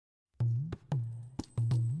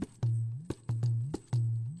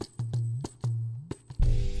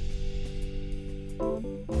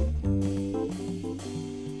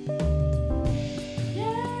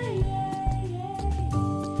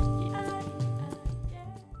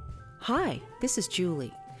Hi, this is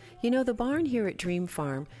Julie. You know, the barn here at Dream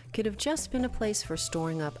Farm could have just been a place for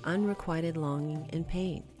storing up unrequited longing and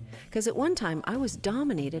pain. Because at one time I was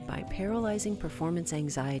dominated by paralyzing performance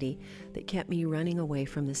anxiety that kept me running away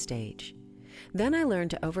from the stage. Then I learned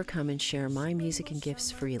to overcome and share my music and gifts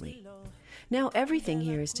freely. Now everything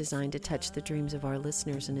here is designed to touch the dreams of our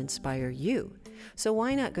listeners and inspire you. So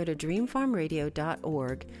why not go to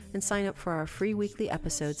dreamfarmradio.org and sign up for our free weekly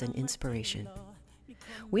episodes and inspiration.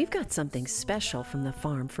 We've got something special from the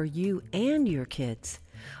farm for you and your kids.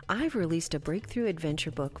 I've released a breakthrough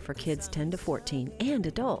adventure book for kids 10 to 14 and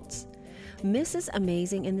adults. Mrs.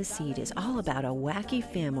 Amazing and the Seed is all about a wacky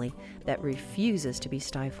family that refuses to be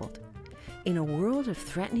stifled. In a world of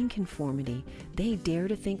threatening conformity, they dare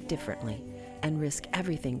to think differently and risk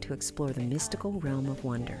everything to explore the mystical realm of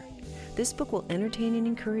wonder. This book will entertain and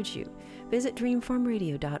encourage you. Visit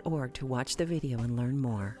dreamfarmradio.org to watch the video and learn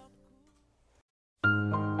more.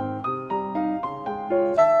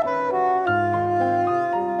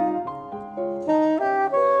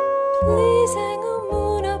 Please hang a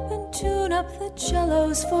moon up and tune up the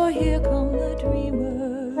cellos, for here come the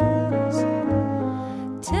dreamers.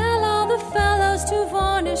 Tell all the fellows to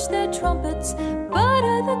varnish their trumpets,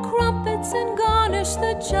 butter the crumpets and garnish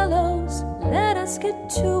the cellos. Let us get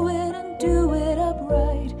to it and do it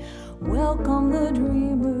upright. Welcome the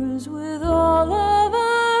dreamers with all of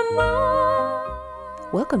our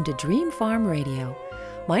might. Welcome to Dream Farm Radio.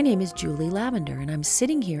 My name is Julie Lavender, and I'm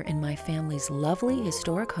sitting here in my family's lovely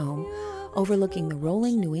historic home overlooking the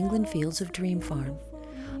rolling New England fields of Dream Farm.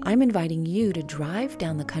 I'm inviting you to drive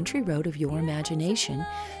down the country road of your imagination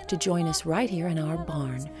to join us right here in our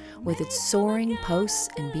barn with its soaring posts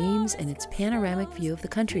and beams and its panoramic view of the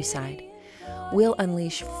countryside. We'll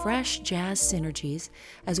unleash fresh jazz synergies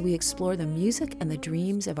as we explore the music and the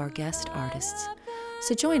dreams of our guest artists.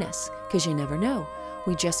 So join us, because you never know.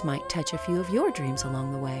 We just might touch a few of your dreams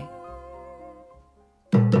along the way.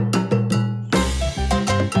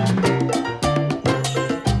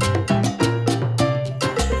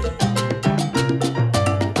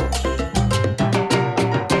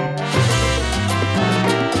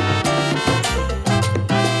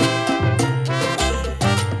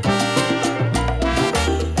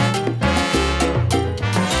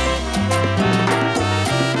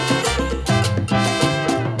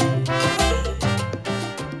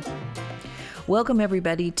 Welcome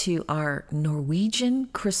everybody to our Norwegian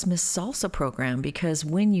Christmas salsa program, because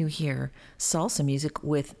when you hear salsa music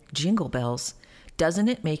with jingle bells, doesn't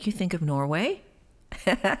it make you think of Norway?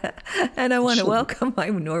 And I want to welcome my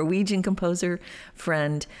Norwegian composer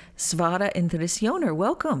friend, Sverre Indresjoner.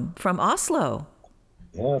 Welcome from Oslo.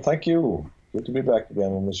 Yeah, thank you. Good to be back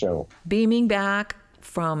again on the show. Beaming back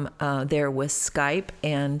from there with Skype.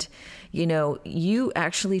 And, you know, you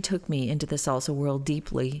actually took me into the salsa world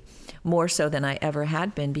deeply, more so than I ever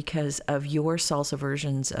had been, because of your salsa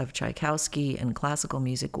versions of Tchaikovsky and classical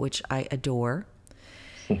music, which I adore.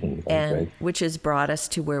 And which has brought us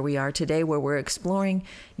to where we are today, where we're exploring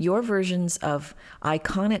your versions of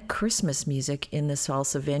iconic Christmas music in the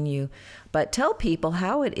salsa venue. But tell people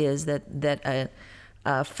how it is that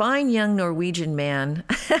a fine young Norwegian man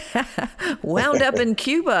wound up in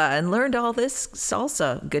Cuba and learned all this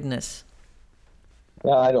salsa goodness.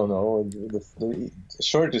 Yeah, I don't know. The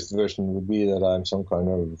shortest version would be that I'm some kind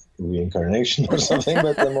of reincarnation or something,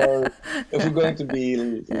 but the more, if we're going to be a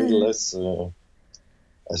little less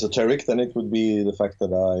esoteric, then it would be the fact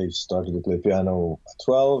that I started to play piano at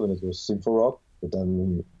 12, and it was Symphony Rock. But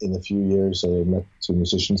then in a few years, I met two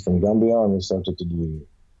musicians from Gambia, and we started to do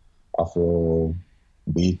Afro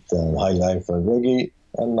beat and high life and reggae,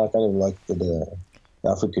 and I kind of liked the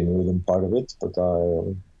African rhythm part of it, but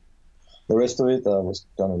the rest of it I was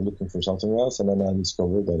kind of looking for something else, and then I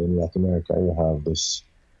discovered that in Latin America you have this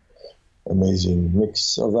amazing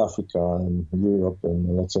mix of Africa and Europe and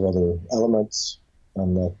lots of other elements,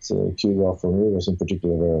 and that Cuba for me was in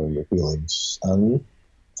particular very appealing. And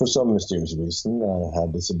for some mysterious reason I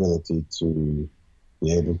had this ability to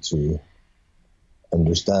be able to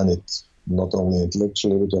understand it, not only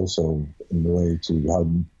intellectually, but also in the way to how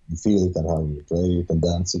you feel it and how you play it and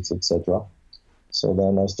dance it, etc. So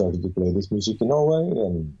then I started to play this music in Norway,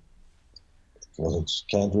 and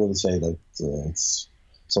can't really say that it's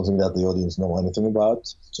something that the audience know anything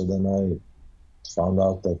about. So then I found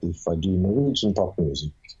out that if I do Norwegian pop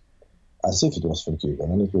music, as if it was from Cuba,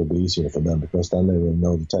 then it will be easier for them, because then they will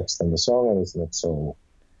know the text and the song, and it's not so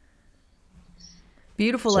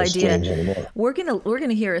beautiful idea. We're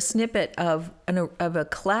gonna hear a snippet of a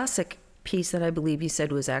classic piece that I believe you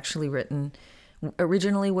said was actually written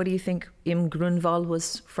originally. What do you think? Im Grunwald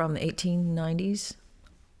was from the 1890s.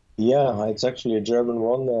 Yeah, it's actually a German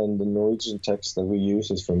one, and the Norwegian text that we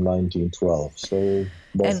use is from 1912. So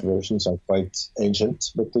both versions are quite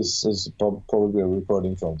ancient, but this is probably a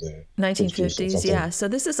recording from the 1950s. Yeah, so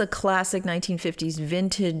this is a classic 1950s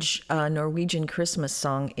vintage Norwegian Christmas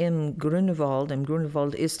song, Im Grunewald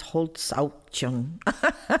ist Holzauktion,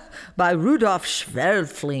 by Rudolf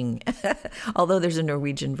Schwerfling, although there's a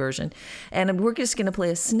Norwegian version. And we're just going to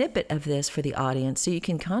play a snippet of this for the audience so you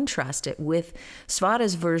can contrast it with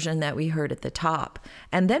Svada's version that we heard at the top.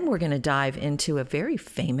 And then we're going to dive into a very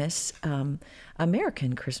famous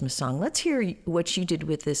American Christmas song. Let's hear what you did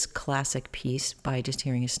with this classic piece by just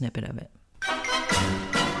hearing a snippet of it.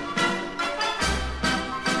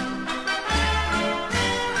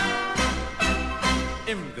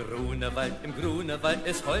 Im Grunewald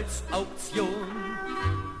ist Holzauktion.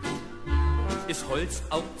 Ist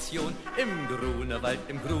Holzauktion. Im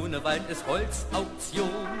Grunewald ist Holzauktion.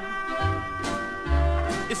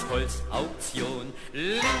 Ist Holzauktion.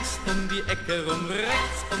 Links die Ecke rum,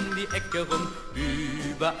 rechts die Ecke rum.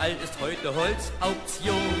 Überall ist heute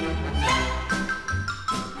Holzauktion.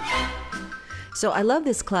 So I love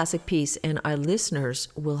this classic piece, and our listeners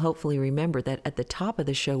will hopefully remember that at the top of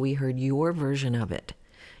the show we heard your version of it,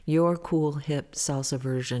 your cool, hip salsa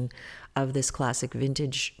version of this classic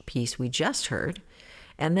vintage piece we just heard.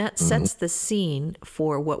 And that sets the scene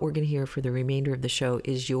for what we're going to hear for the remainder of the show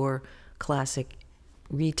is your classic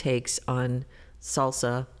retakes on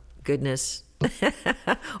salsa goodness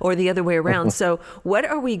or the other way around. So what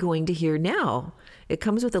are we going to hear now? It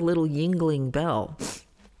comes with a little yingling bell.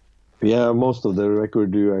 Yeah, most of the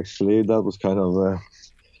record do actually. That was kind of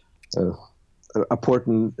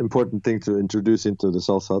important thing to introduce into the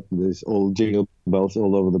salsa. There's all jingle bells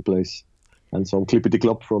all over the place, and some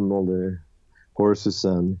clippity-clop from all the horses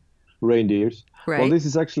and reindeers. Right. Well, this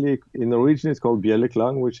is actually in Norwegian. It's called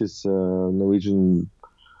Bjelleklang, which is a Norwegian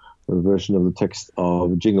version of the text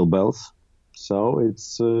of Jingle Bells. So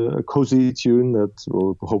it's a cozy tune that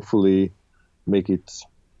will hopefully make it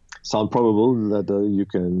sound probable that you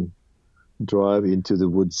can drive into the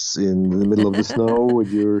woods in the middle of the snow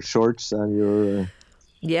with your shorts and your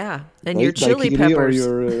your chili peppers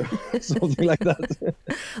or your something like that.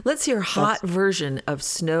 Let's hear hot version of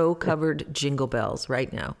snow-covered Jingle Bells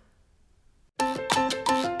right now.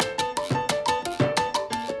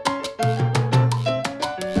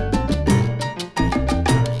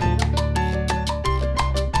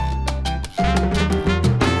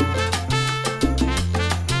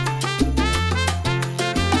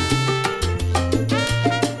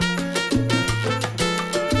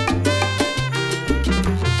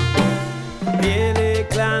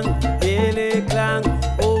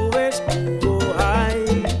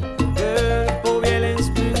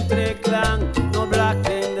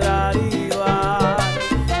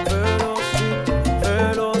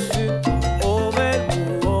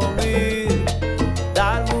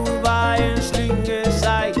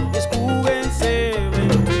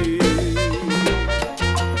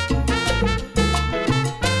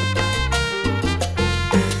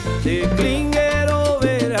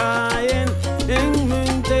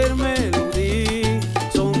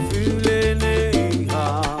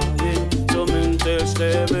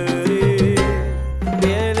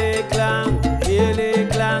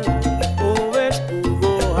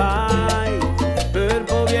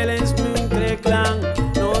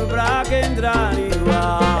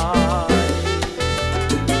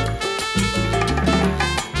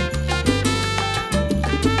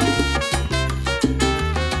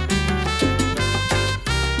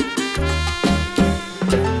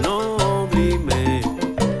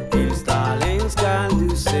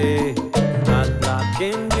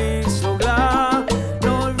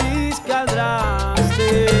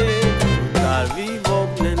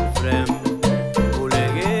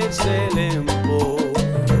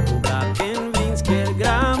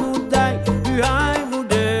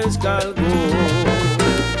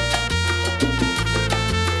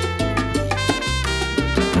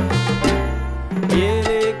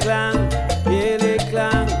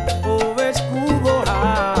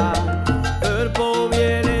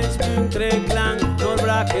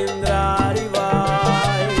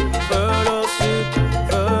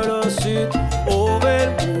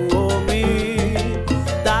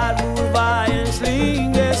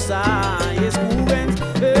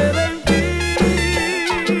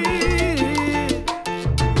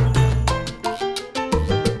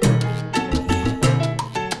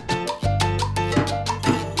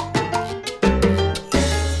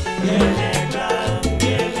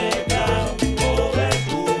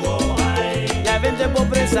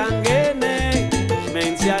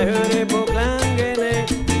 Mens jeg hører på klangene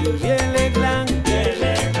til Bjelleklang.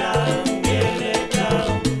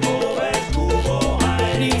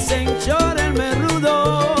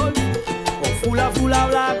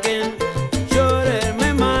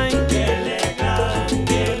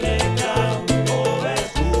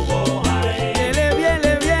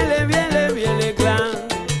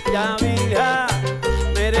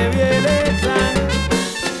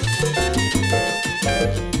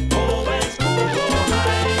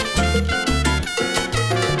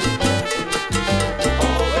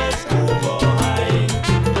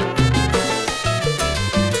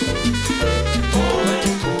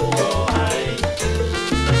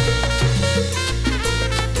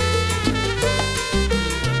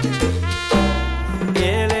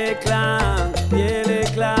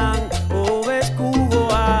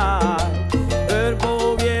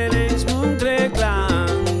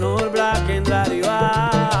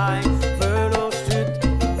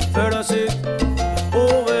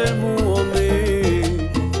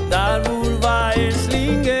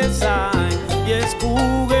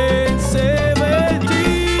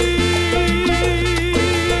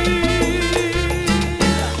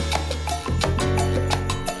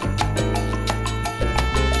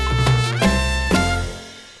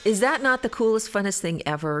 Is that not the coolest, funnest thing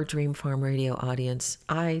ever, Dream Farm Radio audience?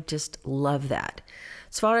 I just love that.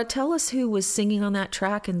 Svara, tell us who was singing on that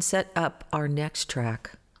track and set up our next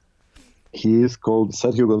track. He is called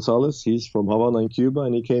Sergio Gonzalez. He's from Havana in Cuba,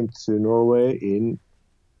 and he came to Norway in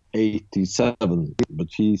 87. But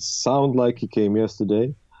he sounds like he came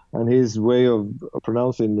yesterday. And his way of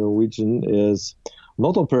pronouncing Norwegian is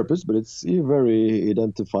not on purpose, but it's very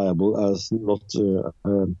identifiable as not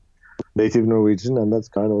native Norwegian. And that's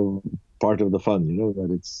kind of part of the fun, that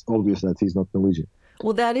it's obvious that he's not Norwegian.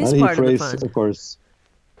 Well, that is part of the fun. Of course.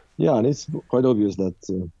 Yeah, and it's quite obvious that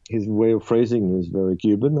his way of phrasing is very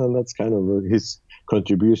Cuban, and that's kind of his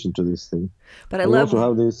contribution to this thing. But we also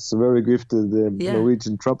have this very gifted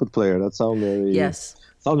Norwegian trumpet player that sounds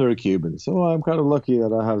very Cuban. So I'm kind of lucky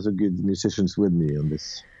that I have some good musicians with me on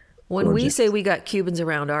this. When project. We say we got Cubans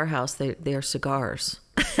around our house, they are cigars.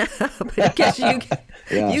 But I guess you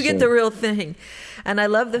get the real thing. And I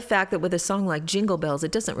love the fact that with a song like Jingle Bells,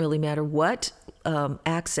 it doesn't really matter what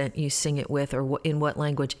accent you sing it with or in what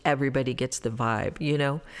language, everybody gets the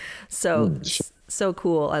vibe, So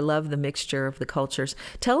cool. I love the mixture of the cultures.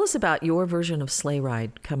 Tell us about your version of Sleigh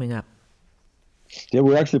Ride coming up. Yeah,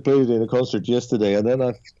 we actually played it in a concert yesterday, and then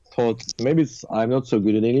I thought maybe I'm not so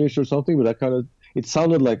good in English or something, but it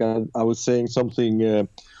sounded like I was saying something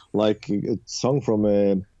like a song from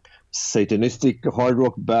a satanistic hard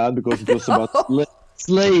rock band, because it was about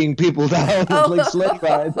slaying people down, like Sleigh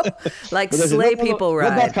Ride. Like Sleigh People Ride.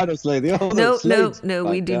 Not that kind of sleigh. No,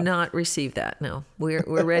 we do not receive that. No, we're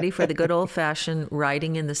ready for the good old fashioned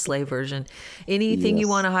riding in the sleigh version. Anything you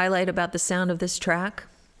want to highlight about the sound of this track?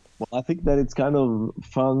 Well, I think that it's kind of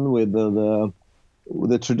fun with the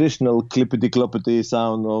traditional clippity-cloppity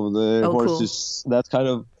sound of the horses. Cool. That kind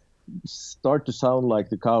of start to sound like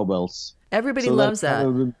the cowbells. Everybody loves that.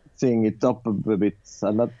 Kind of sing it up a bit,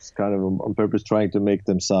 and that's kind of on purpose trying to make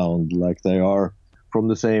them sound like they are from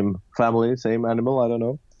the same family, same animal. I don't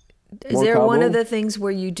know. Is there one of the things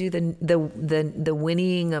where you do the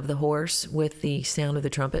whinnying of the horse with the sound of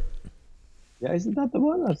the trumpet? Yeah, isn't that the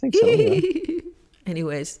one? I think so. Yeah.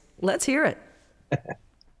 Anyways, let's hear it.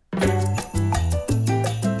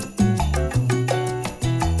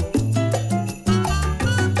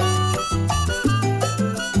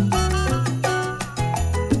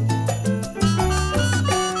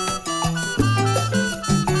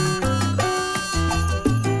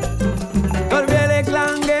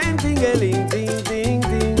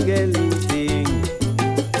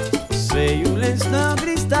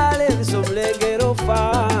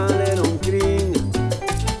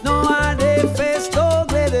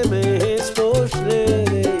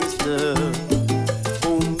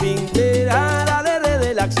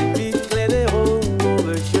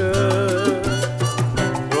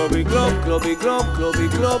 Globi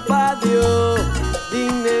glop adio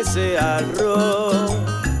Dinne se arro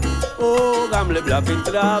O gamle blaffen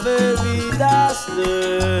trave vidasne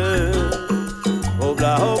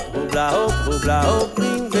Obla hop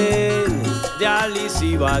min ven De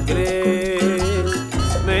alisi va gre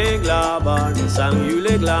Me glabar sang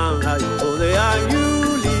juleglang Hajo de a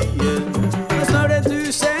julien Snarare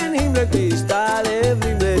 1000 himmelkristaller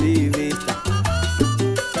vrimler i vita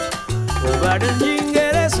Och världen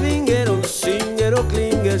ginger svinger och synger och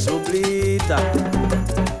klinger så blita.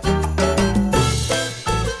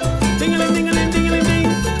 Dingeling, dingeling, dingeling, ding.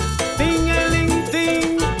 Dingeling,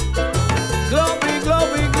 ding. Globi,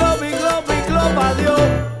 globi, globi, globi, globadio.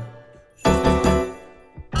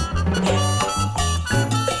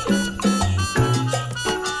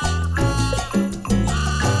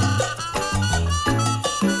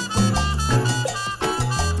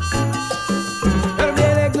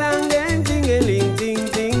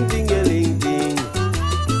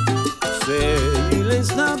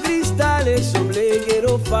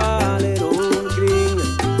 Faller omkring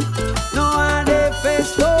Nå det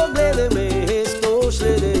fest og glede med hest og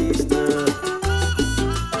slede i snø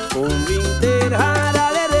Om vinter har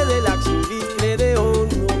allerede lagt sin hvitklædde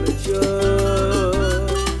hånd over kjør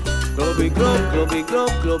Globi, glop, globi,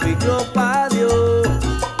 glop, globi, glop, adio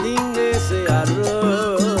Din nese er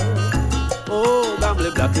rød Og gamle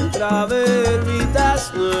blakken traver vita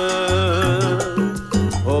snø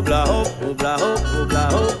Obla hopp, obla hopp, obla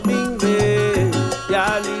hopp, min venn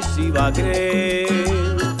Alisi va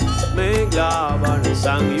gren Med glaverne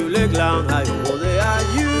sang juleglang Her både er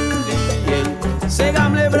jul igjen Se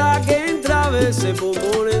gamle braken travese på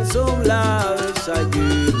morgen som laver seg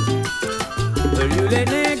gul Når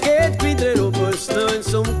julene get kvitrer og på snøen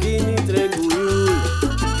som knitrer god jul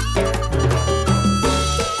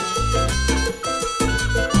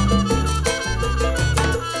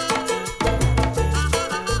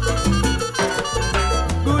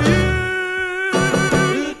God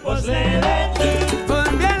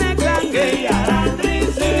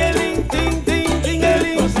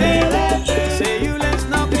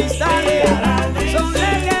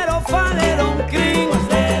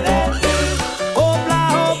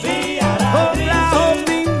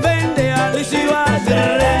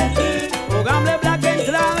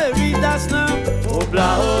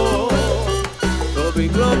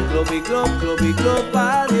klopi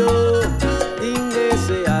klopadio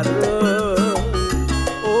ingese arro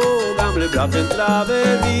o gamle braven trave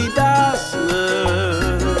vidasne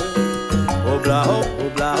obla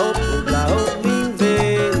hop min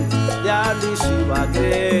ven ja lysi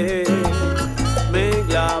vakre men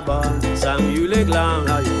glaban sang juleglang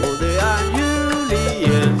har gjorde an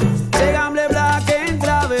julien se gamle blaken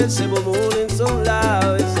trave se på målen som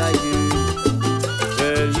lav seg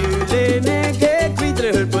jul julen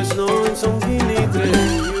kvitre hørt på snåen som glitre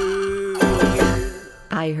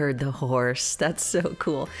I heard the horse. That's so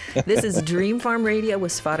cool. This is Dream Farm Radio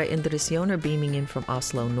with Sverre Indresjoner beaming in from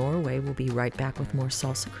Oslo, Norway. We'll be right back with more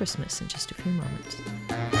Salsa Christmas in just a few moments.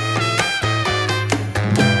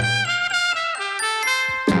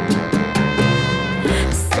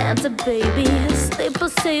 Santa baby, sleep a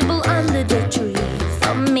sable under the tree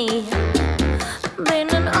for me. Been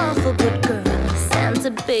an awful good girl,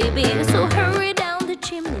 Santa baby, so hurry down the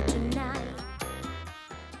chimney tonight.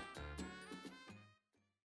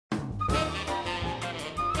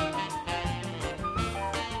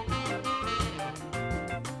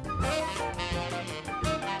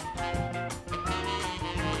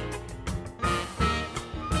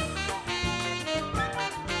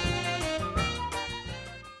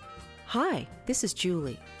 Hi, this is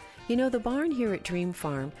Julie. You know, the barn here at Dream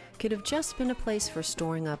Farm could have just been a place for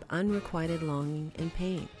storing up unrequited longing and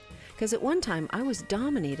pain. Because at one time I was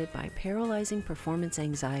dominated by paralyzing performance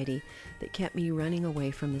anxiety that kept me running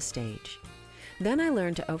away from the stage. Then I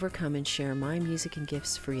learned to overcome and share my music and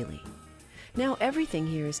gifts freely. Now everything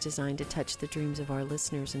here is designed to touch the dreams of our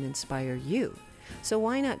listeners and inspire you. So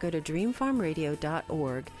why not go to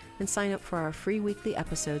dreamfarmradio.org and sign up for our free weekly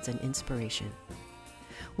episodes and inspiration.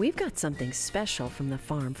 We've got something special from the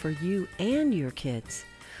farm for you and your kids.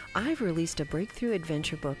 I've released a breakthrough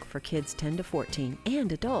adventure book for kids 10 to 14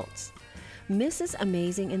 and adults. Mrs.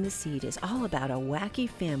 Amazing in the Seed is all about a wacky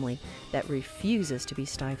family that refuses to be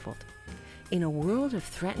stifled. In a world of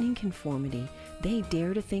threatening conformity, they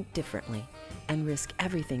dare to think differently and risk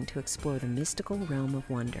everything to explore the mystical realm of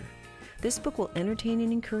wonder. This book will entertain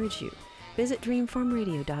and encourage you. Visit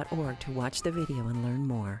dreamfarmradio.org to watch the video and learn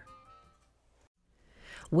more.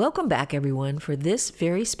 Welcome back, everyone, for this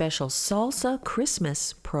very special Salsa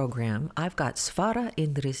Christmas program. I've got Sverre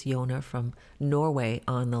Indresjoner from Norway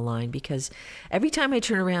on the line because every time I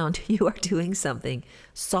turn around, you are doing something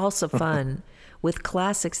salsa fun with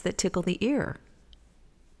classics that tickle the ear.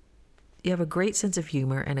 You have a great sense of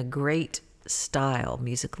humor and a great style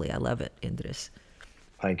musically. I love it, Indres.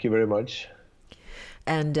 Thank you very much.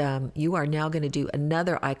 And you are now going to do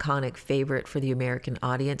another iconic favorite for the American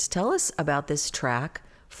audience. Tell us about this track,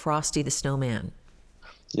 Frosty the Snowman.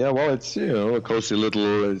 Yeah, well, it's, a cozy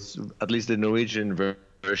little, at least the Norwegian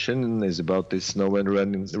version is about this snowman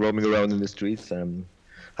roaming around in the streets and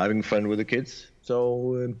having fun with the kids.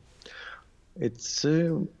 So it's,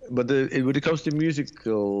 but when it comes to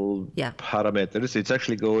musical parameters, it's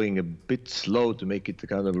actually going a bit slow to make it the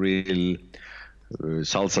kind of real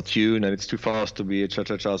salsa tune, and it's too fast to be a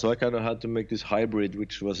cha-cha-cha. So I kind of had to make this hybrid,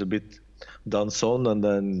 which was a bit danzón and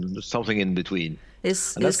then something in between. And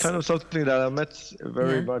that's kind of something that I met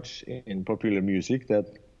very much in popular music, that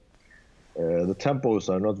the tempos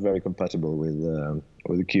are not very compatible with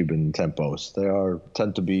the Cuban tempos. They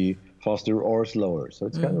tend to be faster or slower. So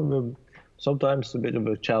it's kind of sometimes a bit of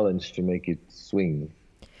a challenge to make it swing.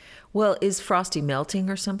 Well, is Frosty melting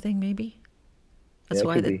or something, maybe? That's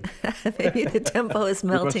why maybe the tempo is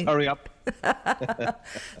melting. Hurry up.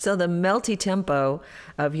 So the melty tempo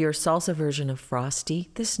of your salsa version of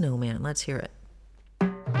Frosty the Snowman. Let's hear it.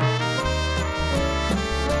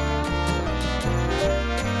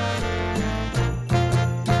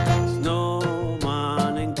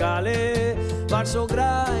 Snowmannen Kalle var så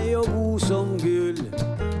grei og god som gull.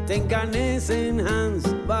 Tenk nesen hans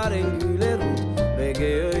var en gulerot,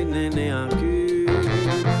 begge øynene er kul.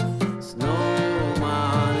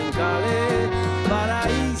 Snowmannen Kalle, bara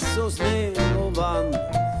is og snö og vann.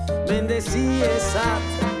 Men det sies at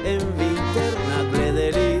en vinternatt ble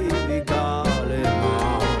det liv i gale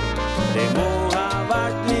mann. Det må ha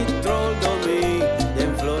vært litt trolldom i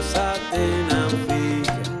den flosshatten han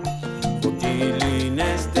fikk. For tidlig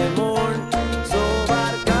neste morgen så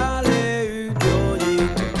var Kalle ut og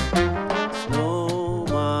gikk.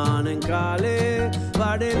 Snowmannen Kalle,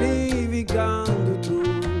 var det liv i kan du tro.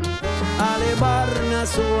 Alle barna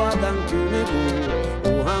så at han kunne bo,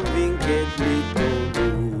 og han vinket litt og bo.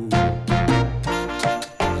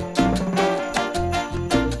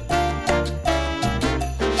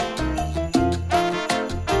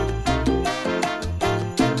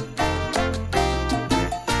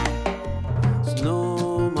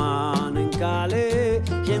 Snowmannen Kalle,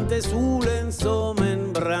 kjente sol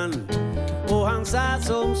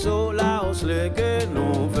sola och slöker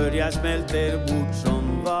nå för jag smälter bort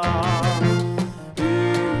som vann.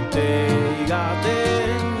 Ute i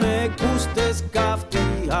gaten med kosteskaft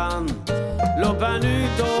i hand lopp han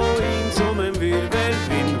ut och in som en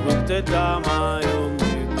virvelvind rukte dama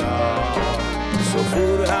Jonica. Så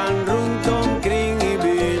for han runt omkring i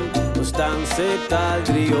byn och stanset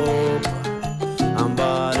aldrig upp. Han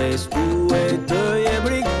bare stod ett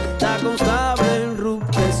ögonblick där konstabeln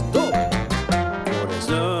ropte stopp. Och det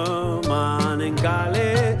snömannen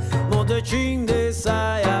Kalle måtte skynde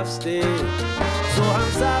sig av sted. Så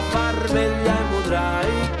han sa farväl, jag må dra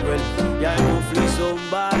ikväll, jag må fly som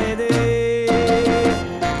bare det.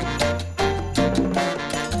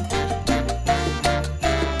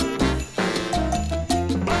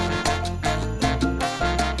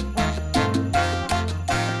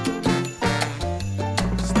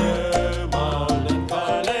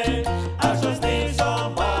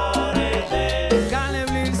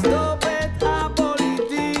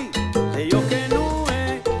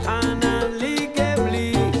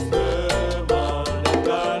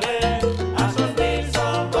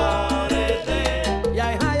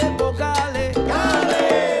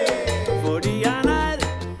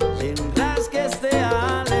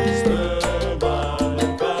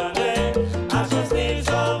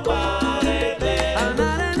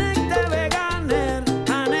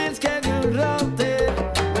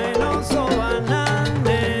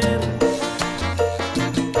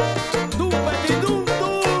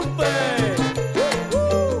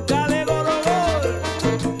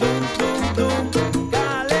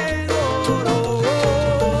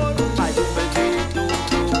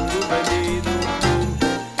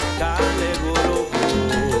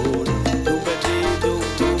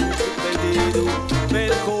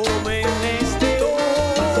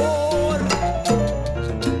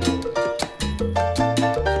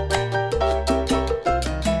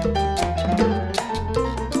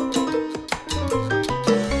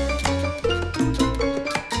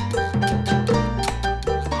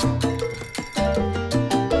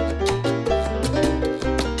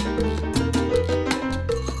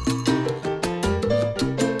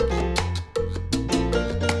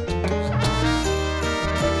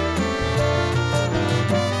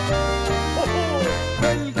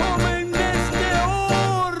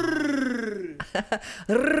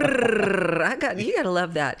 You gotta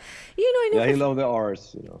love that. You know, I never. Yeah, he loved the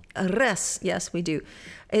R's, you know. Res, yes, we do.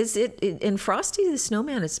 Is it in Frosty the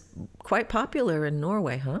Snowman? It's quite popular in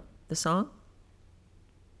Norway, huh? The song.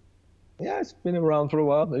 Yeah, it's been around for a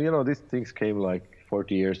while. You know, these things came like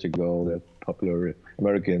 40 years ago. The popular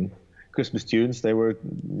American Christmas tunes, they were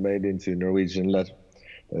made into Norwegian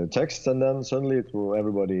text, and then suddenly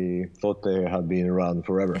everybody thought they had been around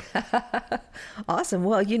forever. Awesome.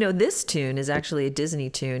 Well, you know, this tune is actually a Disney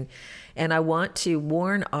tune, and I want to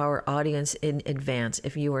warn our audience in advance,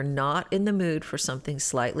 if you are not in the mood for something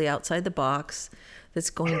slightly outside the box that's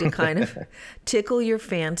going to kind of tickle your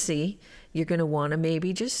fancy, you're going to want to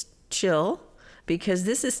maybe just chill, because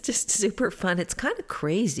this is just super fun. It's kind of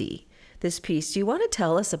crazy, this piece. Do you want to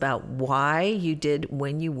tell us about why you did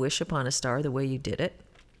When You Wish Upon a Star the way you did it?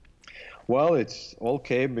 Well, it's all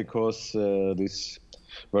came because this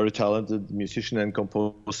very talented musician and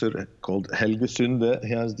composer called Helge Sunde,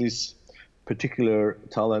 he has this particular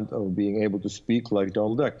talent of being able to speak like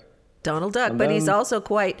Donald Duck. Donald Duck, but he's also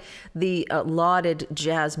quite the lauded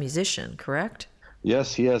jazz musician, correct?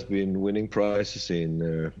 Yes, he has been winning prizes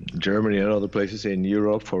in Germany and other places in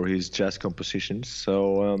Europe for his jazz compositions.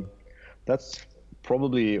 So that's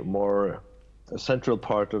probably more a central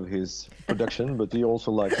part of his production, but he also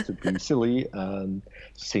likes to be silly and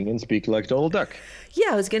sing and speak like Donald Duck.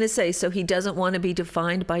 Yeah, I was going to say, so he doesn't want to be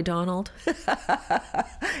defined by Donald?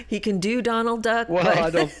 He can do Donald Duck? Well, I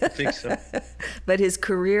don't think so. But his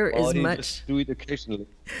career is much... just do it occasionally.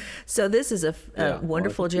 So this is a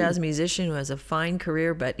wonderful jazz musician who has a fine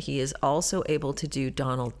career, but he is also able to do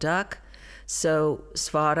Donald Duck. So,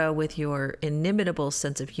 Svara, with your inimitable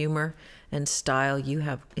sense of humor and style, you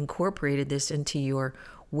have incorporated this into your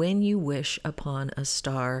When You Wish Upon a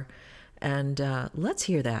Star. And let's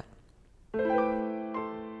hear that.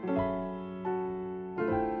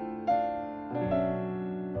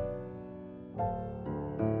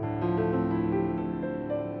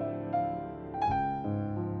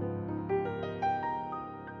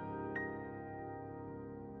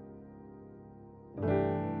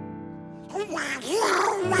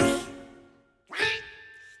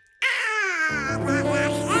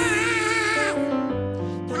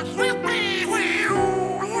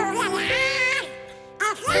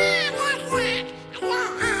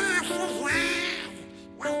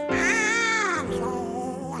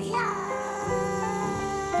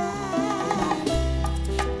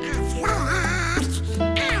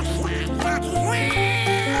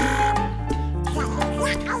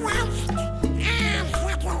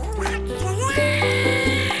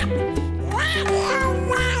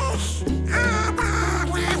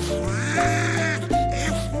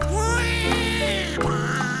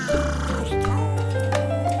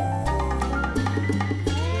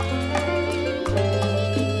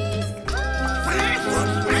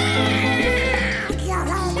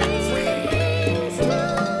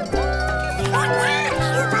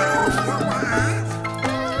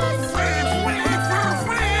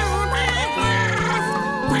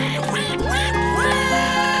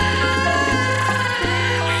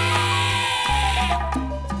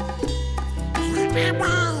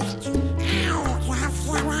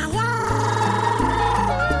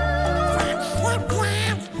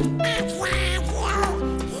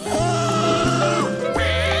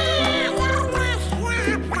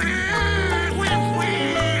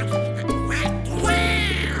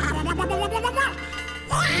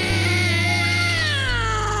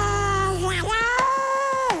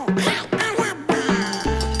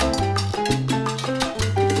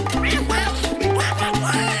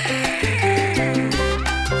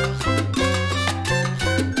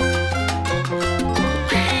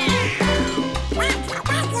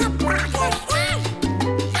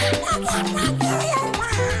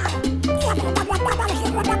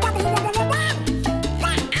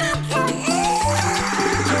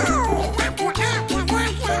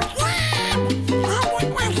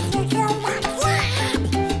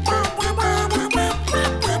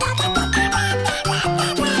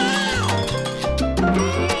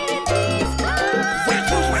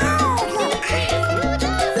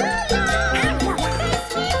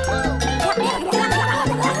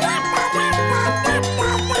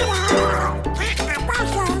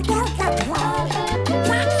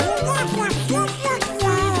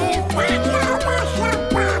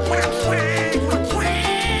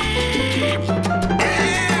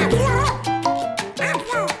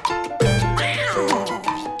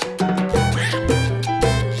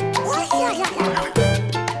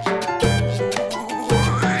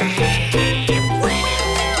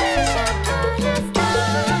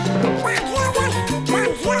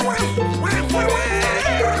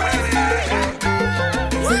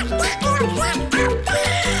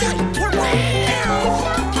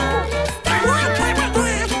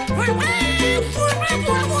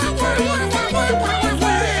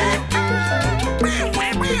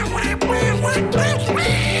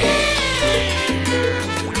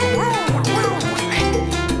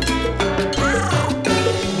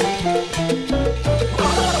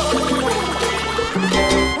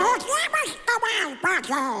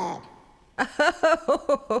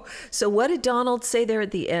 So what did Donald say there at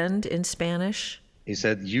the end in Spanish? He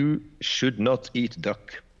said, "You should not eat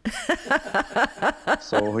duck."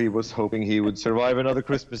 So he was hoping he would survive another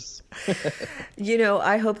Christmas. You know,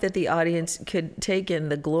 I hope that the audience could take in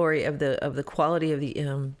the glory of the quality of the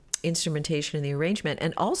instrumentation and the arrangement.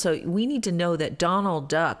 And also, we need to know that Donald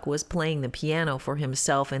Duck was playing the piano for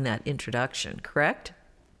himself in that introduction, correct?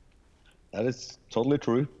 That is totally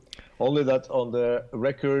true. Only that on the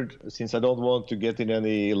record, since I don't want to get in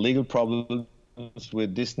any legal problems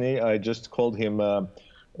with Disney, I just called him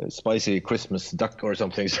Spicy Christmas Duck or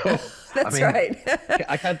something. So that's right.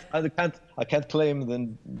 I can't claim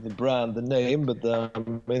the brand, the name, but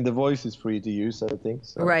the voice is free to use, I think.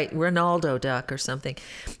 So. Right, Ronaldo Duck or something.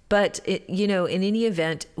 But in any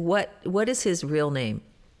event, what is his real name?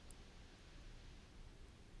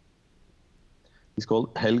 He's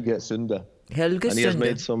called Helge Sunde. Helge Sunde. And he has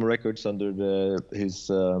made some records under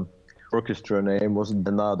his orchestra name was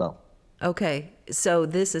Denada. Okay, so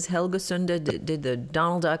this is Helge Sunde did the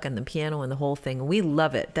Donald Duck and the piano and the whole thing. We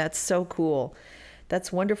love it. That's so cool.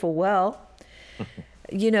 That's wonderful. Well,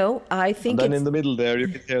 I think. And then in the middle there, you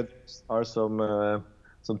can hear are some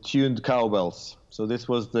tuned cowbells. So this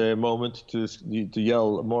was the moment to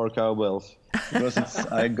yell more cowbells because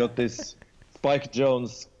I got this Spike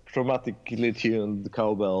Jones chromatically tuned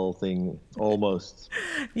cowbell thing almost.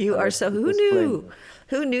 You are so. Who knew?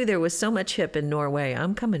 Who knew there was so much hip in Norway?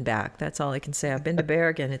 I'm coming back. That's all I can say. I've been to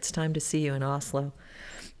Bergen. It's time to see you in Oslo.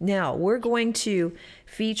 Now, we're going to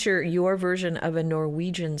feature your version of a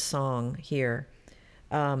Norwegian song here.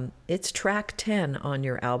 It's track 10 on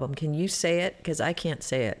your album. Can you say it? Because I can't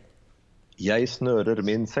say it. Jeg snører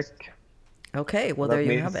min sekk. Okay, well, there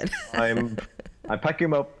you have it. I'm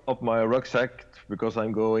packing up my rucksack because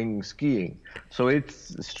I'm going skiing. So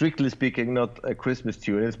it's strictly speaking not a Christmas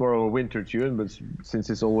tune. It's more of a winter tune, but since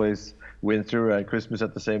it's always winter and Christmas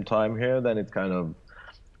at the same time here, then it kind of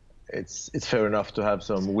it's fair enough to have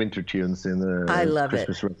some winter tunes in the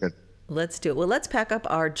Christmas record. Let's do it. Well, let's pack up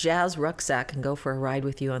our jazz rucksack and go for a ride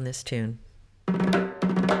with you on this tune.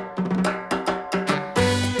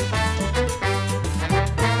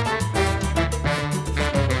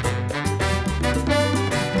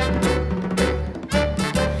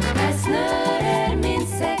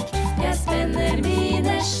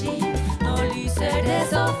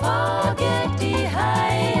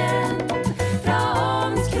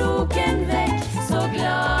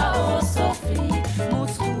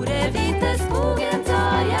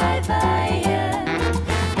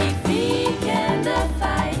 Veien. I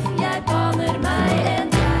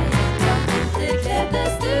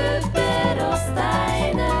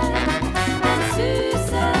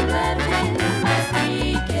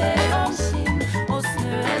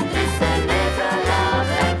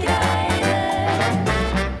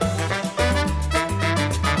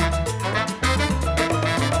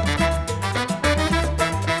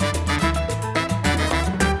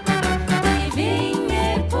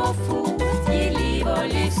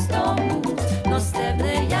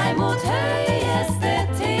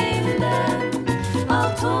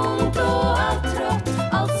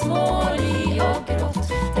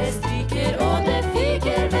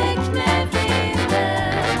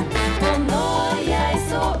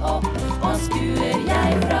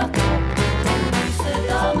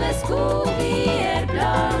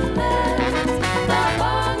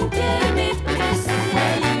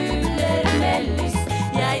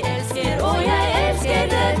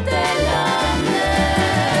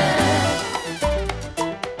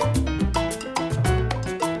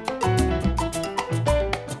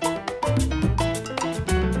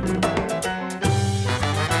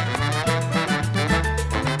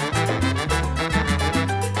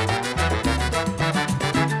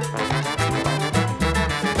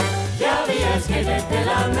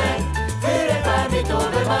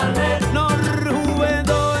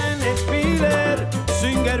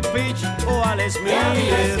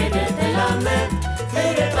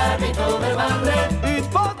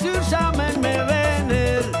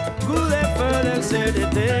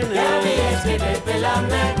älskar detta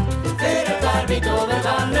landet, för ett arbete över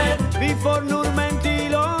vannet. Vi får nordmenn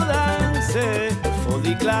til å danse, og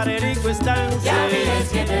de klarer ikke stanse. Ja, vi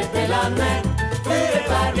älskar detta landet, för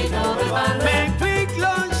ett arbete över vannet. Med Kvikk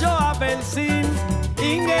Lunsj og appelsin,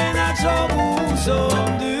 ingen er så god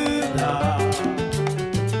som du da.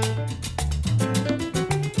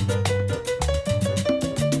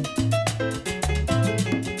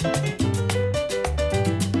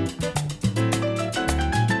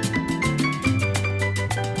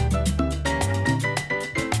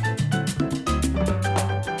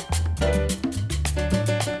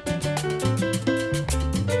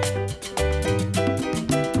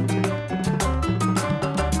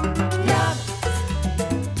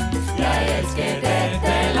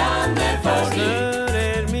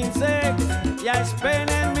 Jeg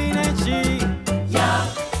spænner mine ski. Ja,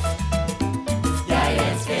 jeg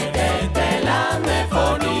elsker dette landet fordi.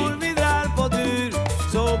 Og når vi drar på tur,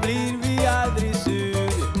 så blir vi aldri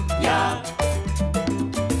sur. Ja,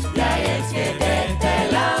 jeg elsker dette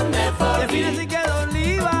landet fordi. Det finnes ikke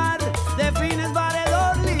dårlig vær, det finnes bare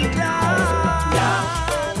dårlig klær. Ja,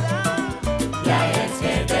 jeg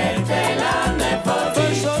elsker dette landet fordi.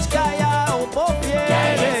 Først så skal jeg opp på fjellet.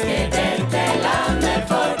 Jeg elsker dette landet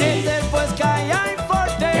fordi.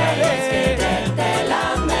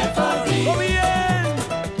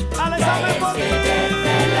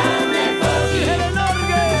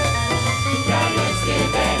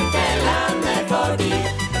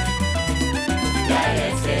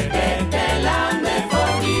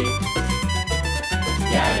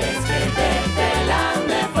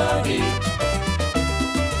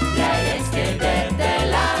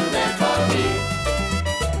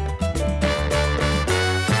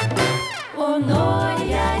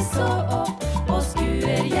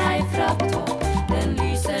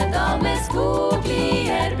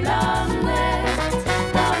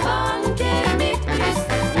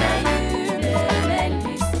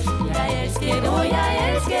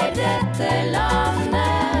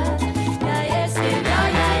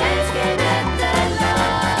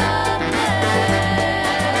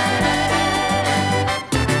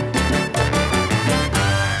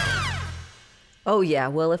 Oh, yeah.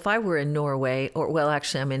 Well, if I were in Norway, or, well,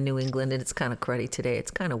 actually, I'm in New England, and it's kind of cruddy today.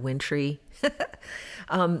 It's kind of wintry.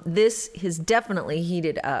 This has definitely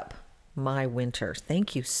heated up my winter.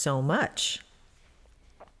 Thank you so much.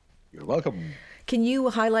 You're welcome. Can you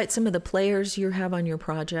highlight some of the players you have on your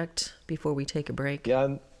project before we take a break?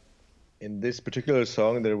 Yeah, in this particular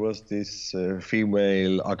song, there was this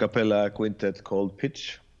female a cappella quintet called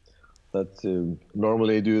Pitch that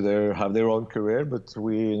normally have their own career, but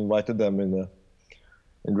we invited them in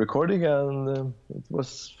recording, and it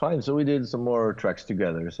was fine. So we did some more tracks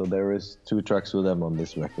together. So there is 2 tracks with them on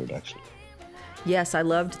this record, actually. Yes, I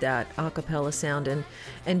loved that a cappella sound.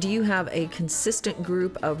 And do you have a consistent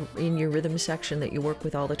group in your rhythm section that you work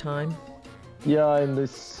with all the time? Yeah,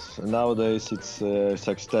 nowadays it's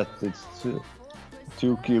sextet. It's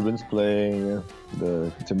 2 Cubans playing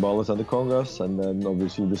the timbales and the congas, and then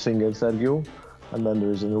obviously the singer Sergio, and then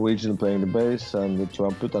there's a Norwegian playing the bass and the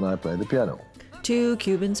trumpet, and I play the piano. 2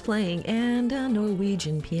 Cubans playing and a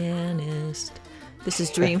Norwegian pianist. This is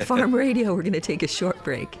Dream Farm Radio. We're going to take a short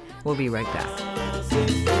break. We'll be right back.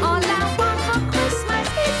 All I want for Christmas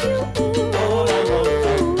is you. All I want for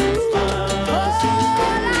Christmas.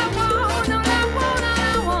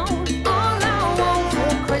 All I want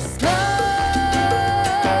for Christmas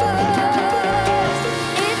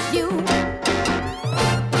is you.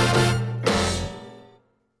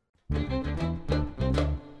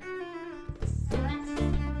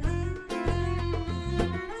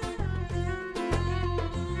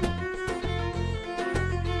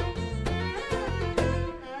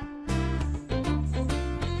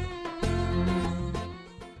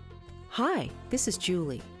 Hi, this is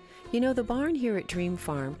Julie. You know, the barn here at Dream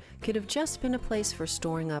Farm could have just been a place for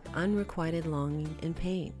storing up unrequited longing and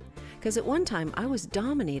pain. Because at one time I was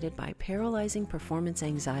dominated by paralyzing performance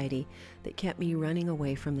anxiety that kept me running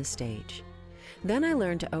away from the stage. Then I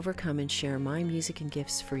learned to overcome and share my music and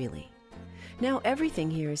gifts freely. Now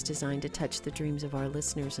everything here is designed to touch the dreams of our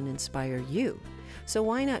listeners and inspire you. So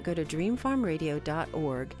why not go to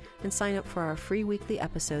dreamfarmradio.org and sign up for our free weekly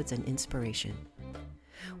episodes and inspiration.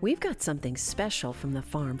 We've got something special from the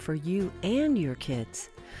farm for you and your kids.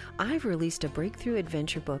 I've released a breakthrough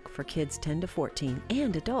adventure book for kids 10 to 14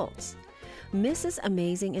 and adults. Mrs.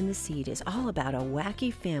 Amazing and the Seed is all about a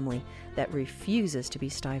wacky family that refuses to be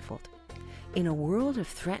stifled. In a world of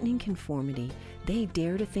threatening conformity, they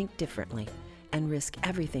dare to think differently and risk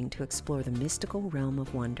everything to explore the mystical realm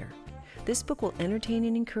of wonder. This book will entertain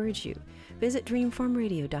and encourage you. Visit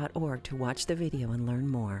dreamfarmradio.org to watch the video and learn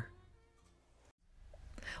more.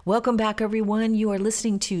 Welcome back, everyone. You are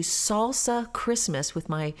listening to Salsa Christmas with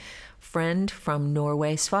my friend from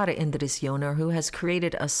Norway, Sverre Indrisjoner, who has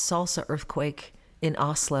created a salsa earthquake in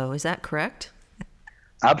Oslo. Is that correct?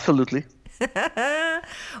 Absolutely.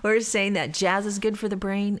 We're saying that jazz is good for the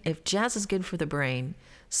brain. If jazz is good for the brain,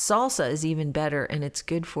 salsa is even better, and it's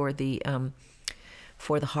good for the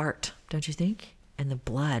heart, don't you think? And the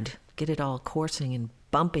blood. Get it all coursing and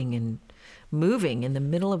bumping and moving in the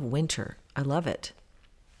middle of winter. I love it.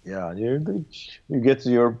 Yeah, you get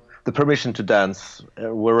the permission to dance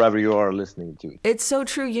wherever you are listening to it. It's so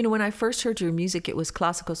true. You know, when I first heard your music, it was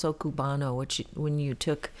Clásico So Cubano, which when you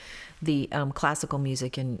took the classical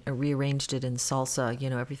music and rearranged it in salsa, you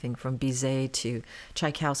know, everything from Bizet to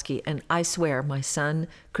Tchaikovsky. And I swear, my son,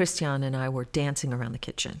 Christian, and I were dancing around the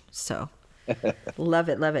kitchen. So love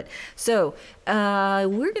it, love it. So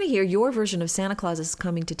we're going to hear your version of Santa Claus is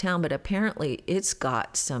Coming to Town, but apparently it's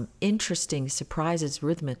got some interesting surprises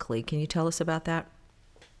rhythmically. Can you tell us about that?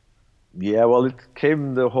 Yeah, well,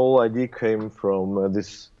 the whole idea came from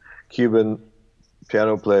this Cuban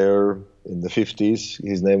piano player in the 50s.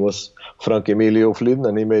 His name was Frank Emilio Flynn,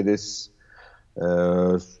 and he made this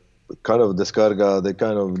kind of descarga, the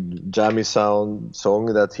kind of jammy song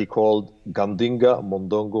that he called Gandinga,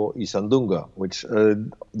 Mondongo y Sandunga, which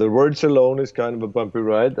the words alone is kind of a bumpy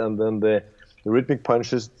ride, and then the rhythmic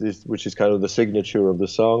punches, which is kind of the signature of the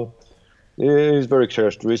song, is very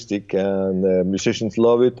characteristic, and musicians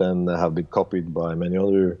love it and have been copied by many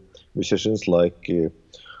other musicians like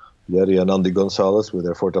Jerry and Andy Gonzalez with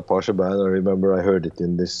their Forta Pasha band. I remember I heard it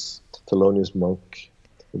in this Thelonious Monk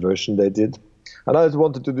version they did. And I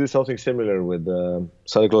wanted to do something similar with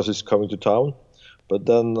Santa Claus is Coming to Town. But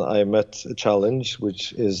then I met a challenge,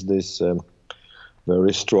 which is this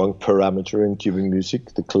very strong parameter in Cuban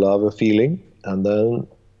music, the clave feeling. And then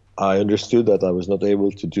I understood that I was not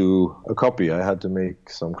able to do a copy. I had to make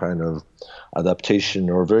some kind of adaptation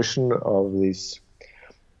or version of these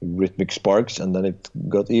rhythmic sparks. And then it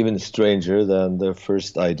got even stranger than the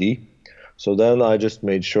first idea. So then I just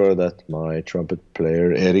made sure that my trumpet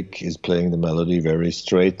player, Erik, is playing the melody very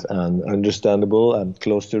straight and understandable and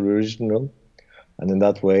close to the original. And in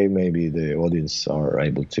that way, maybe the audience are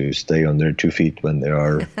able to stay on their 2 feet when they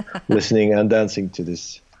are listening and dancing to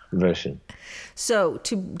this version. So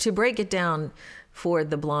to break it down for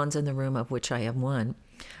the blondes in the room, of which I am one,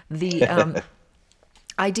 the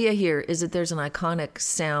idea here is that there's an iconic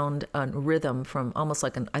sound and rhythm from almost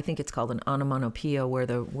like I think it's called an onomatopoeia, where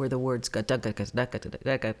the words go,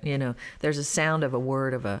 you know, there's a sound of a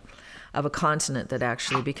word of a consonant that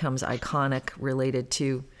actually becomes iconic, related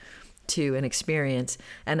to an experience,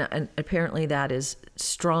 and apparently that is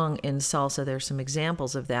strong in salsa. There's some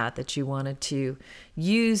examples of that you wanted to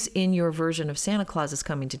use in your version of Santa Claus is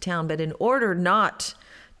Coming to Town, but in order not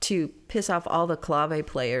to piss off all the clave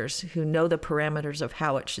players who know the parameters of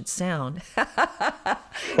how it should sound,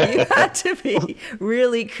 you had to be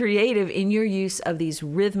really creative in your use of these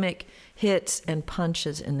rhythmic hits and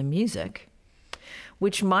punches in the music,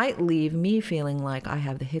 which might leave me feeling like I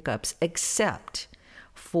have the hiccups, except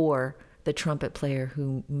for the trumpet player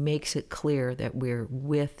who makes it clear that we're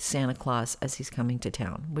with Santa Claus as he's coming to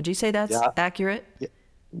town. Would you say that's accurate? Yeah,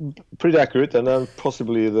 pretty accurate, and then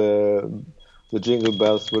possibly the jingle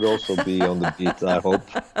bells would also be on the beat, I hope.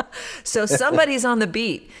 So somebody's on the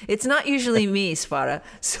beat. It's not usually me, Sverre,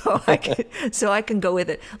 so I can go with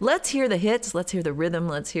it. Let's hear the hits, let's hear the rhythm,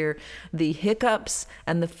 let's hear the hiccups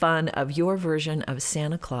and the fun of your version of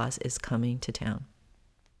Santa Claus is Coming to Town.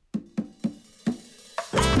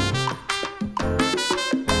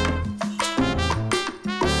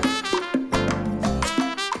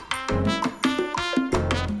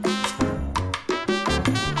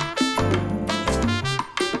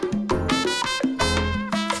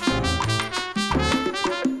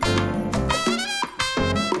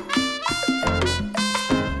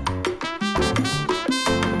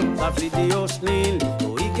 Flittig og snill,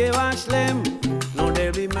 og ikke vær slem. Når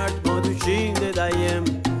det blir mørkt må du skynde deg hjem.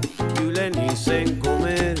 Julenissen kommer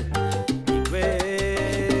i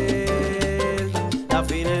kveld. Da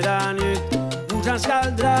finner han ut hvor han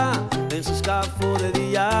skal dra. Den som skal få det de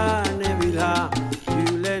gjerne vil ha.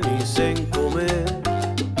 Julenissen kommer i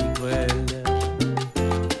kveld.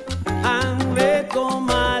 Han vet om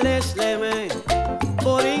alle slemme,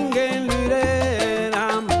 for ingen lurer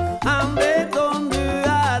ham. Han vet om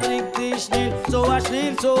snill, så vær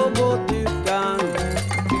snill så godt du kan.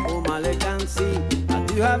 Om alle kan si at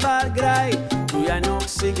du har vært grei, tror jeg nok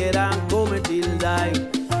sikkert han kommer til deg.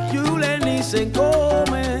 Julenissen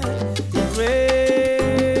kommer i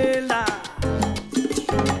kveld da.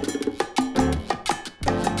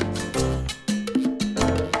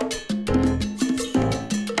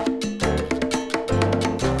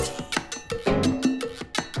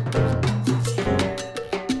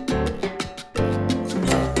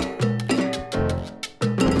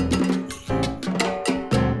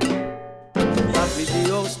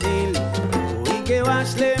 die osnil och icke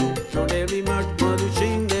varslem från det blir mörkt må du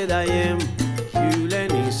skynda dig hem.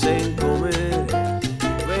 Julenissen kommer ikväll.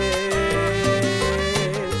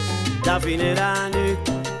 Där finner han ut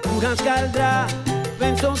hur han ska dra,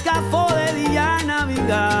 vem som ska få det de gärna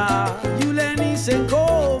vill ha. Julenissen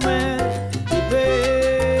kommer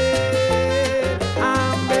ikväll.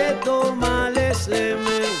 Han vet om alla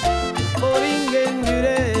slemmer och ingen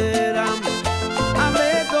lurar han. Han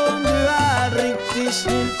vet om du är riktigt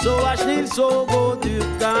snill, så var snill så gott du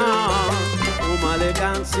kan. Om alla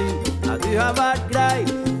kan se att du har varit grej,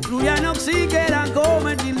 tror jag nog säkert han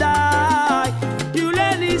kommer till dig.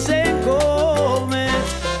 Julenissen kommer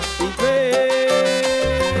ikväll.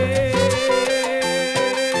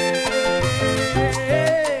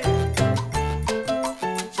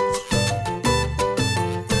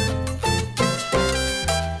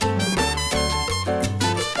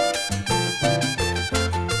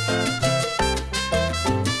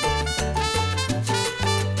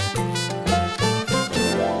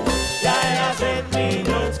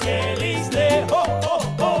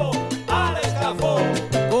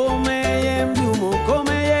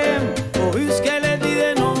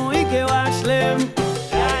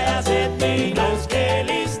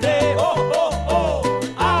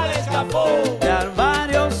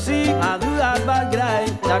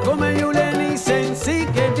 Där kommer julenissen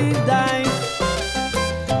säkert till dig.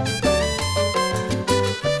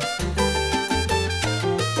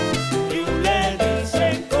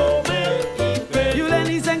 Julenissen kommer ikväll.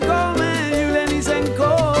 Julenissen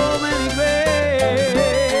kommer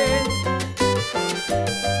ikväll.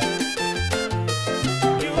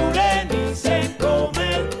 Julenissen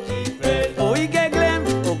kommer ikväll. Och icke glöm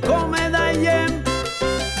och kom med dig hem.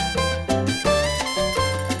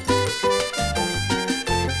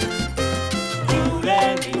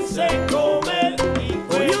 Julenissen kommer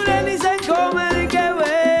ikväll. Julenissen kommer ikväll.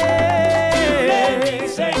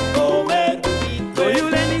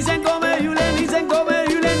 Julenissen kommer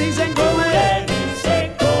ikväll. Julenissen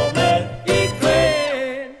kommer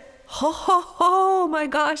ikväll. Ho, ho, ho, my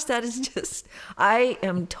gosh, that is just, I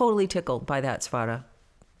am totally tickled by that, Svara.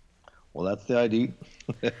 Well, that's the idea.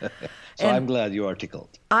 So And- I'm glad you are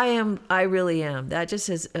tickled. I really am. That just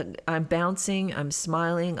is, I'm bouncing, I'm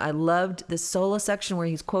smiling. I loved the solo section where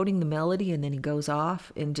he's quoting the melody and then he goes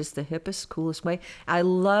off in just the hippest, coolest way. I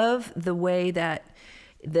love the way that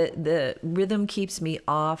the rhythm keeps me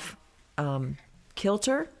off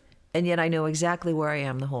kilter, and yet I know exactly where I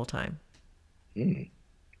am the whole time.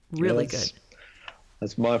 Really good.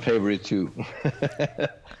 That's my favorite too.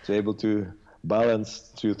 To able to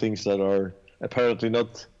balance two things that are apparently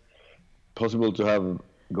not possible to have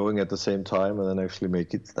going at the same time and then actually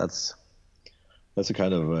make it. That's a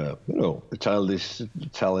kind of a childish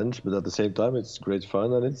challenge, but at the same time it's great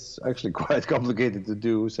fun and it's actually quite complicated to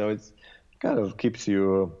do. So it's kind of keeps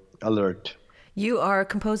you alert. You are a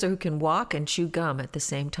composer who can walk and chew gum at the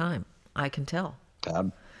same time. I can tell.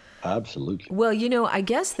 Absolutely. Well, I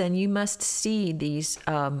guess then you must see these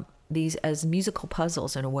as musical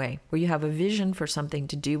puzzles in a way, where you have a vision for something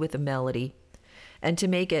to do with a melody, and to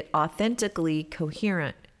make it authentically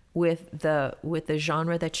coherent with the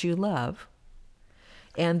genre that you love,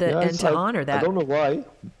 and to honor that. I don't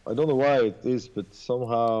know why it is, but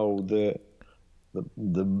somehow the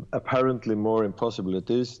apparently more impossible it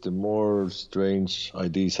is, the more strange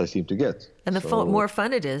ideas I seem to get. And the more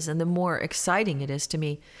fun it is, and the more exciting it is to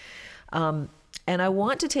me. And I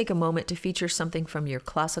want to take a moment to feature something from your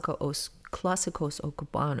Clásicos o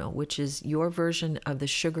Cubano, which is your version of the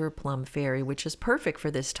Sugar Plum Fairy, which is perfect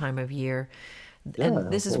for this time of year.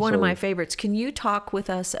 And this is one of my favorites. Can you talk with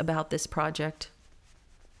us about this project?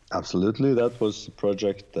 Absolutely. That was a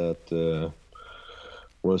project that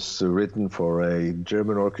was written for a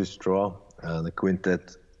German orchestra and a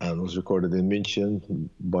quintet, and was recorded in München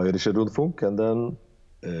by Richard Rundfunk. And then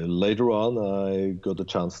later on, I got a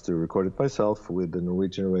chance to record it myself with the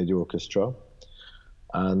Norwegian Radio Orchestra.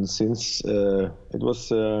 And since it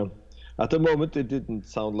was, at the moment, it didn't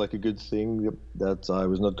sound like a good thing, that I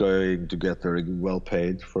was not going to get very well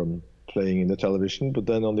paid from playing in the television. But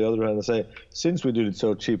then on the other hand, I say, since we did it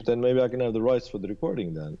so cheap, then maybe I can have the rights for the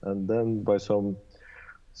recording then. And then by some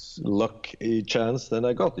lucky chance, then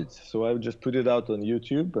I got it. So I just put it out on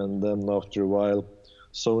YouTube, and then after a while,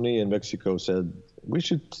 Sony in Mexico said, we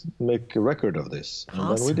should make a record of this. And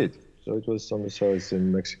Awesome. then we did. So it was on the service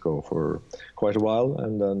in Mexico for quite a while,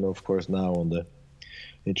 and then of course now on the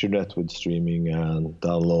internet with streaming and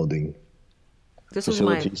downloading This was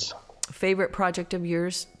my facilities. favorite project of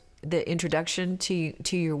yours, the introduction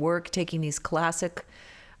to your work, taking these classic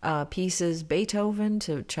pieces, Beethoven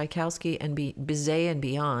to Tchaikovsky and Bizet and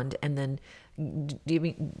beyond, and then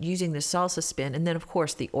using the salsa spin, and then of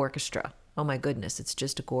course the orchestra. Oh my goodness, it's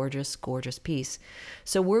just a gorgeous, gorgeous piece.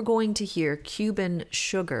 So we're going to hear Cuban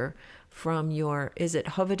Sugar from your, is it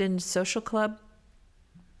Jovedan Social Club?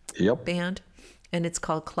 Yep. Band? And it's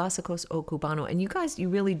called Clásicos o Cubano. And you guys, you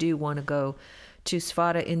really do want to go to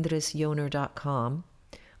SveraIndrisJoner.com.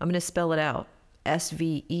 I'm going to spell it out.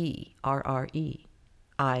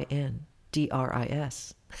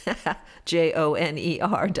 SVERREINDRIS.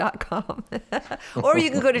 JONER.com. Or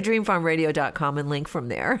you can go to dreamfarmradio.com and link from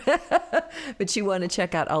there. But you want to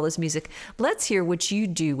check out all this music. Let's hear what you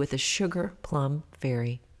do with a Sugar Plum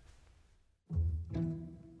Fairy.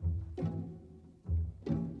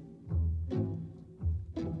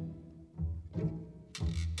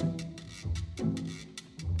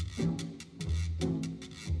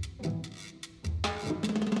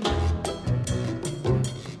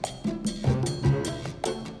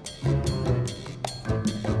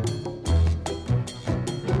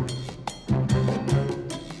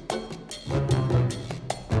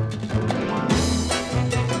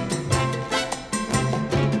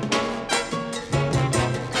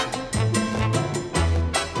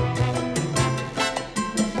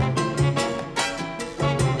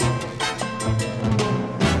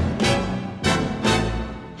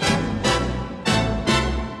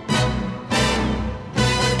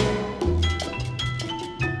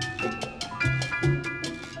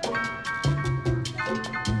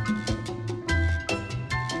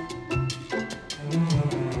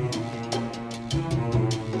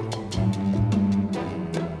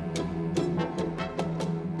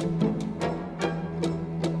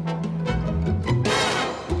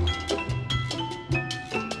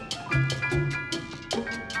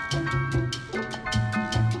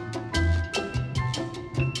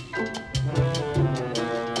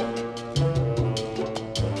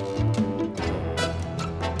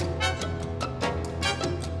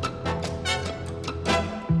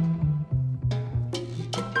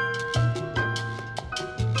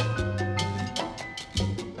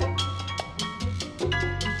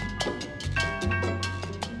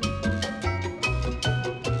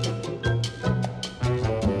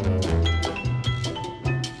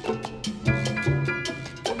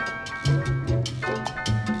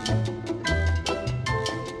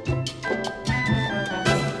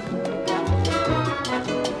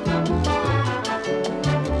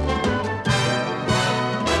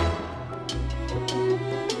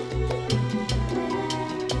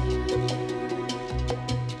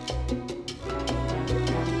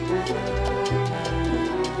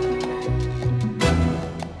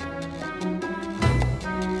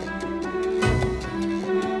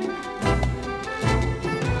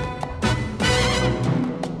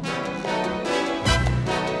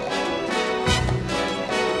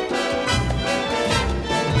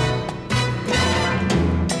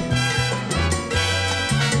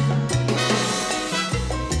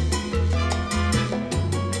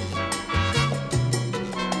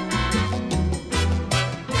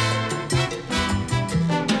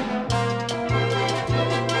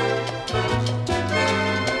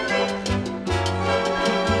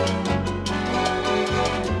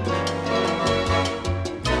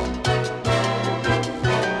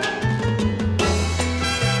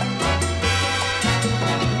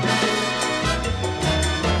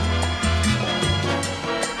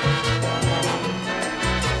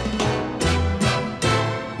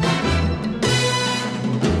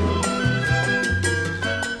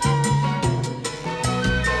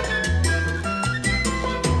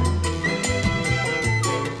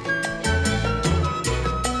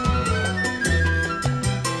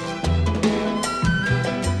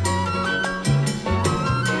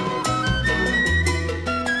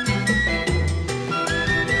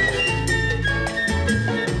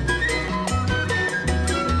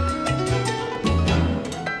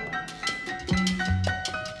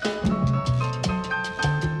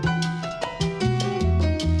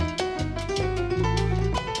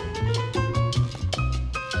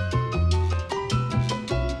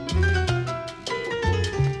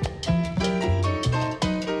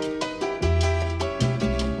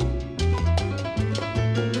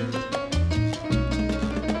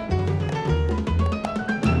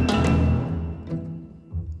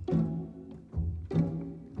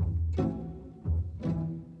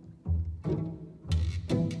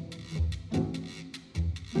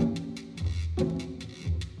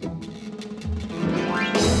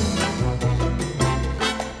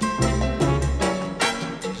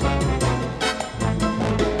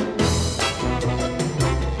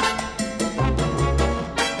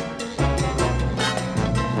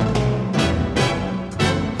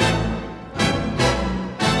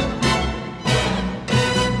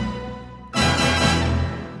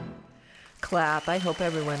 clap. I hope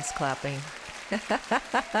everyone's clapping.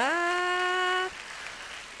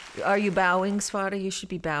 Are you bowing, Svara? You should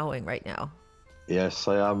be bowing right now. Yes,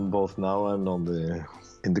 I am both now and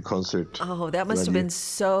in the concert. Oh, that must have been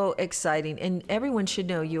so exciting. And everyone should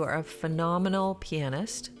know you are a phenomenal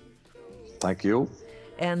pianist. Thank you.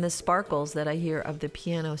 And the sparkles that I hear of the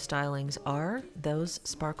piano stylings are those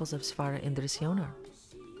sparkles of Svara Indrisjonar.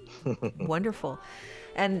 Wonderful.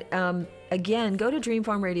 And again, go to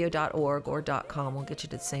dreamfarmradio.org or .com. We'll get you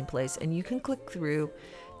to the same place. And you can click through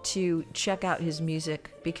to check out his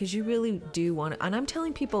music because you really do want to. And I'm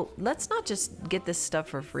telling people, let's not just get this stuff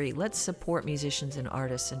for free. Let's support musicians and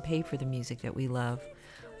artists and pay for the music that we love.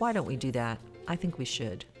 Why don't we do that? I think we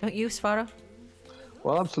should. Don't you, Svara?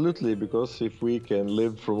 Well, absolutely, because if we can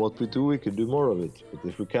live from what we do, we can do more of it. But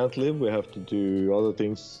if we can't live, we have to do other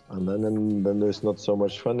things, and then there's not so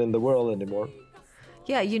much fun in the world anymore.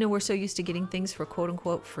 Yeah, we're so used to getting things for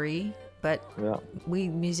quote-unquote free, but we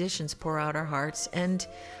musicians pour out our hearts. And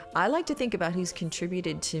I like to think about who's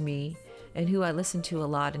contributed to me and who I listen to a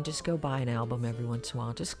lot and just go buy an album every once in a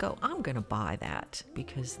while. Just go, I'm going to buy that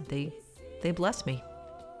because they bless me.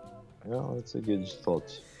 Yeah, that's a good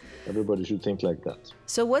thought. Everybody should think like that.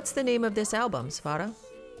 So what's the name of this album, Svara?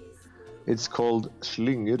 It's called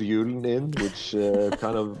Slynger julen inn, which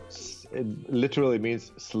it literally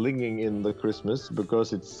means slinging in the Christmas,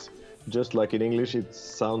 because it's just like in English, it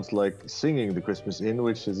sounds like singing the Christmas in,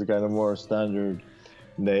 which is a kind of more standard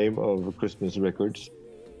name of Christmas records.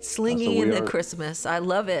 Slinging in the Christmas. I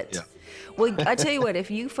love it. Yeah. Well, I tell you what,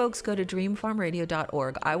 if you folks go to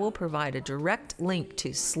dreamfarmradio.org, I will provide a direct link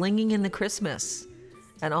to Slinging in the Christmas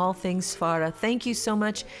and all things Svara. Thank you so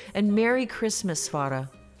much, and Merry Christmas, Svara.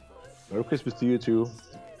 Merry Christmas to you too.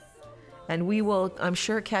 And we will, I'm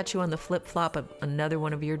sure, catch you on the flip-flop of another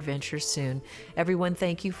one of your adventures soon. Everyone,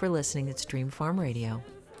 thank you for listening. It's Dream Farm Radio.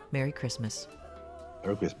 Merry Christmas.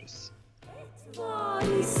 Merry Christmas.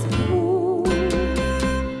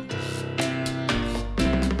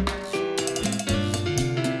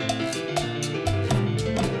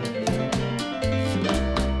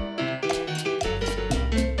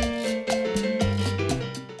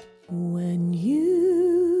 When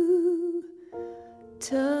you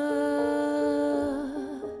touch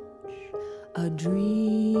a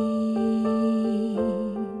dream,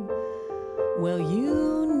 well,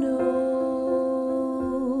 you know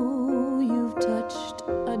you've touched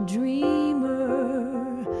a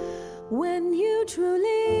dreamer when you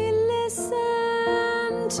truly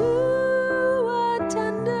listen to a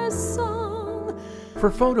tender song.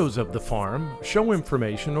 For photos of the farm, show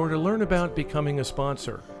information, or to learn about becoming a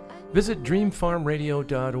sponsor, visit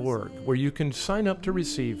dreamfarmradio.org, where you can sign up to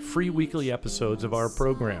receive free weekly episodes of our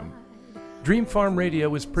program. Dream Farm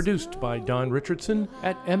Radio is produced by Don Richardson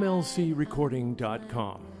at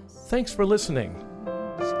mlcrecording.com. Thanks for listening.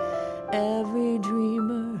 Every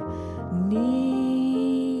dreamer needs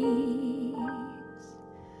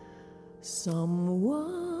someone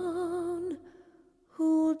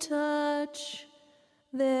who'll touch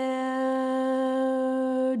their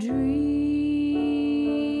dream.